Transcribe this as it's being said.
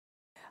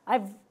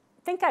I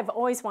think I've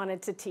always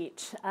wanted to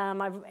teach.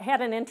 I've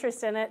had an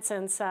interest in it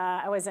since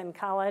I was in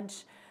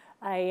college.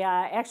 I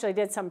actually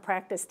did some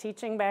practice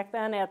teaching back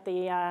then at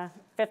the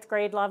 5th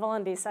grade level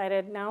and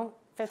decided, no,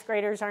 5th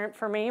graders aren't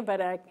for me,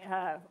 but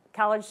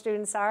college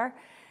students are.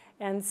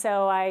 And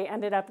so I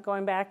ended up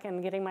going back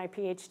and getting my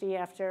PhD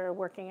after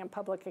working in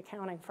public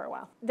accounting for a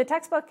while. The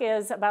textbook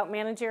is about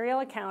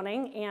managerial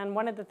accounting, and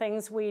one of the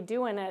things we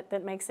do in it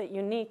that makes it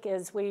unique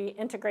is we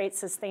integrate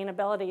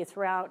sustainability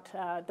throughout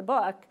the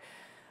book,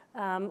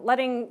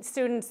 letting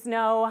students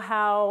know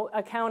how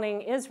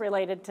accounting is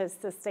related to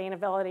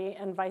sustainability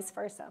and vice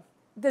versa.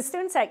 The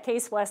students at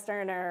Case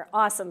Western are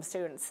awesome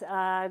students.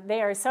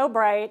 They are so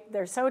bright,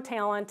 they're so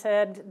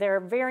talented, they're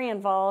very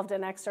involved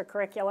in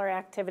extracurricular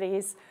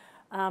activities.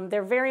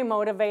 They're very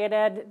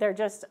motivated. They're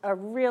just a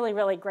really,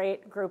 really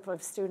great group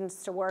of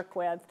students to work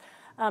with.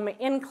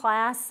 In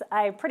class,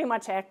 I pretty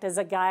much act as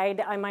a guide.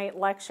 I might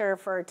lecture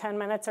for 10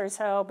 minutes or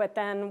so, but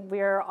then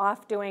we're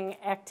off doing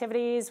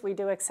activities. We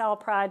do Excel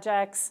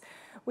projects.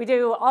 We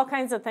do all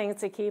kinds of things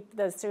to keep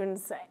the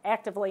students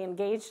actively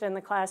engaged in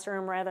the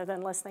classroom rather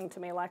than listening to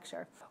me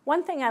lecture.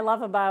 One thing I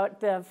love about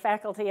the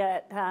faculty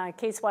at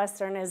Case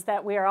Western is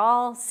that we are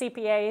all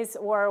CPAs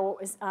or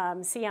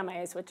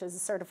CMAs, which is a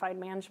Certified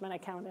Management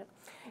Accountant.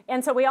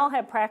 And so we all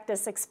have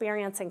practice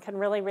experience and can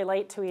really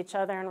relate to each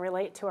other and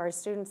relate to our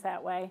students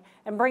that way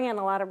and bring in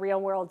a lot of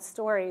real-world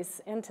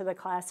stories into the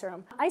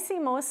classroom. I see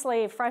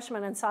mostly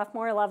freshman and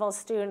sophomore level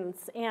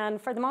students,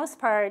 and for the most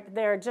part,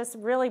 they're just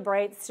really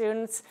bright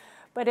students.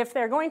 But if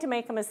they're going to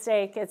make a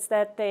mistake, it's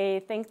that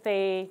they think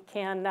they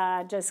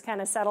can just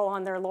kind of settle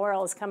on their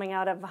laurels coming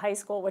out of high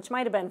school, which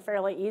might have been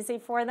fairly easy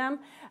for them.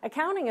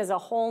 Accounting is a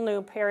whole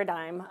new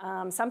paradigm,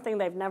 something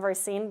they've never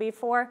seen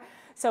before.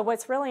 So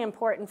what's really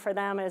important for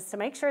them is to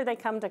make sure they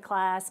come to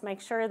class,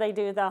 make sure they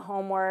do the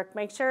homework,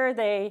 make sure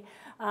they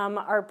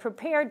are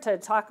prepared to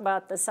talk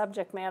about the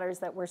subject matters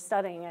that we're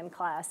studying in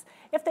class.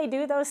 If they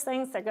do those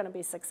things, they're going to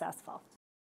be successful.